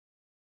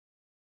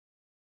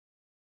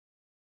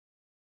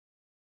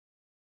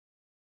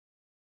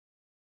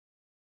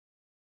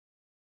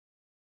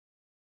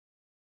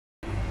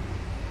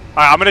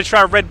Alright, I'm gonna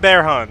try red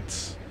bear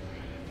hunt.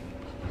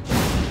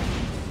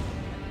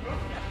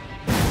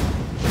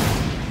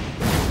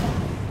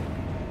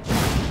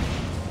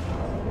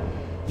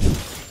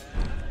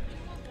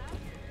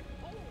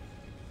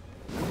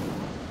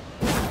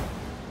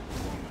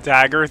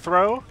 Dagger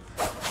throw?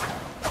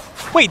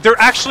 Wait, they're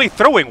actually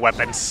throwing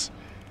weapons.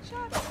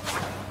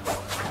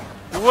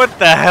 What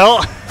the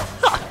hell?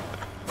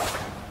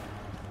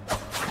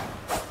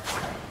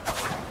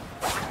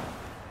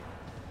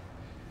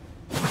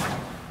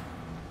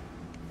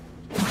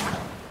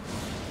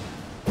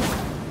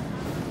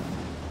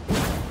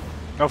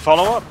 No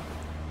follow-up?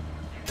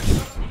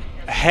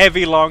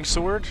 Heavy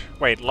longsword?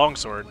 Wait,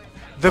 longsword.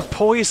 The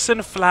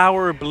poison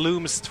flower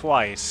blooms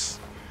twice.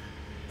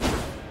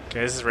 Okay,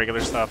 this is regular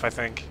stuff, I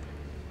think.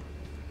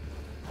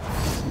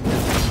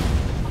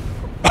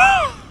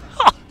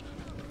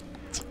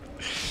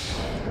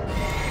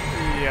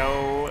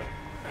 Yo.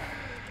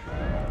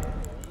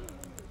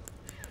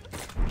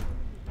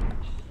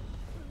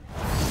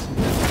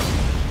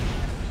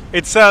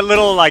 It's a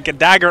little like a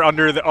dagger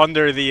under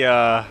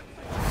the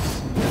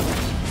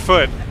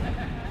foot.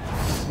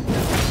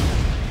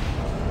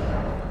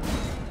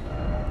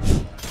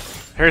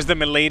 Here's the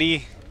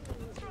milady,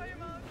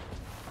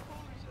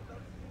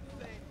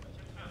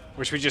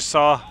 which we just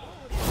saw.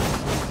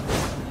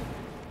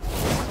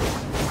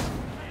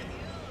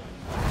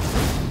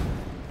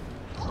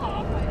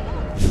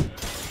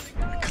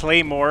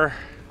 Claymore.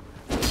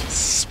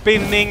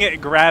 Spinning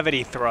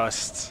gravity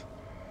thrust.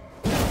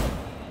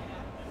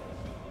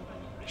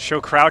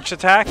 Show crouch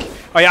attack.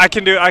 Oh yeah, I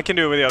can do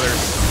it with the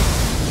others.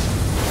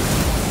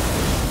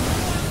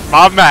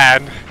 My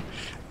man.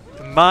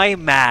 My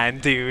man,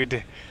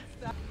 dude.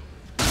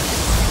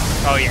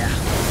 Oh yeah.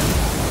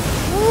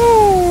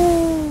 Woo!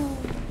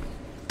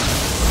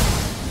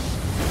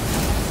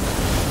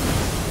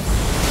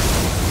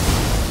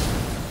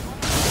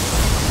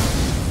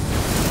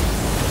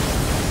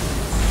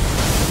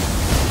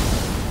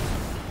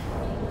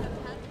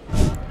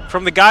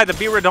 From the guy that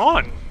beat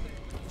Radon.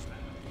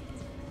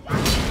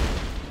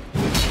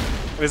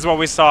 This is what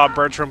we saw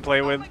Bertram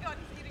play with.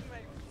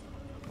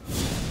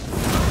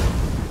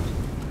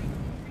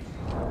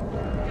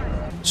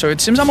 So it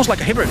seems almost like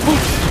a hybrid.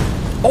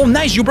 Oh,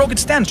 nice! You broke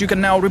its stance. You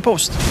can now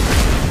repost.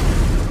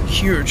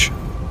 Huge.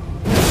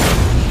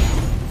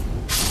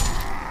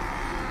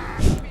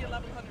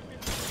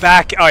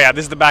 Back. Oh yeah,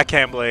 this is the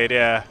backhand blade.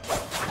 Yeah.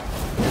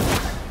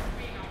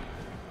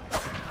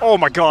 Oh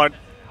my god.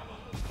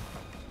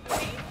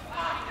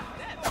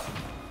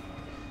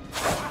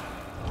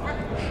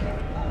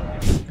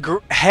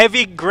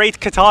 Heavy great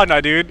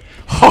katana, dude.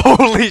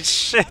 Holy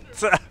shit.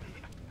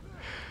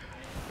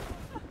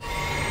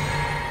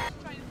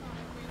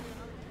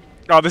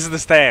 Oh, this is the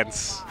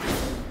stance.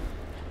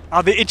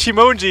 Oh, the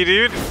Ichimonji,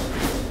 dude.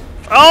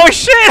 Oh,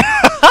 shit!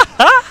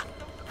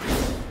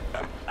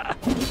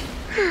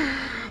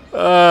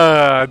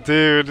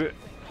 Dude.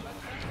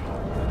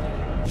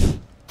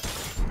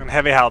 And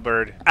heavy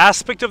halberd.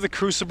 Aspect of the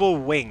Crucible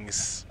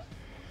wings.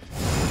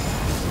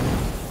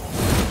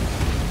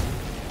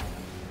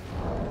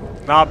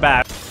 Not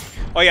bad.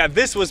 Oh yeah,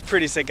 this was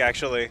pretty sick,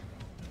 actually.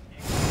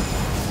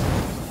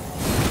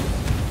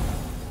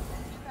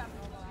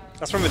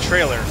 That's from the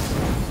trailer.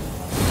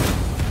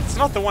 It's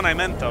not the one I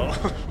meant, though.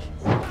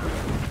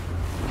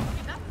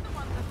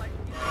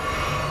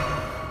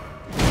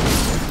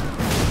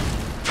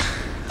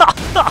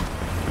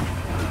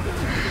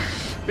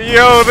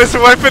 Yo, this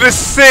weapon is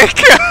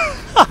sick!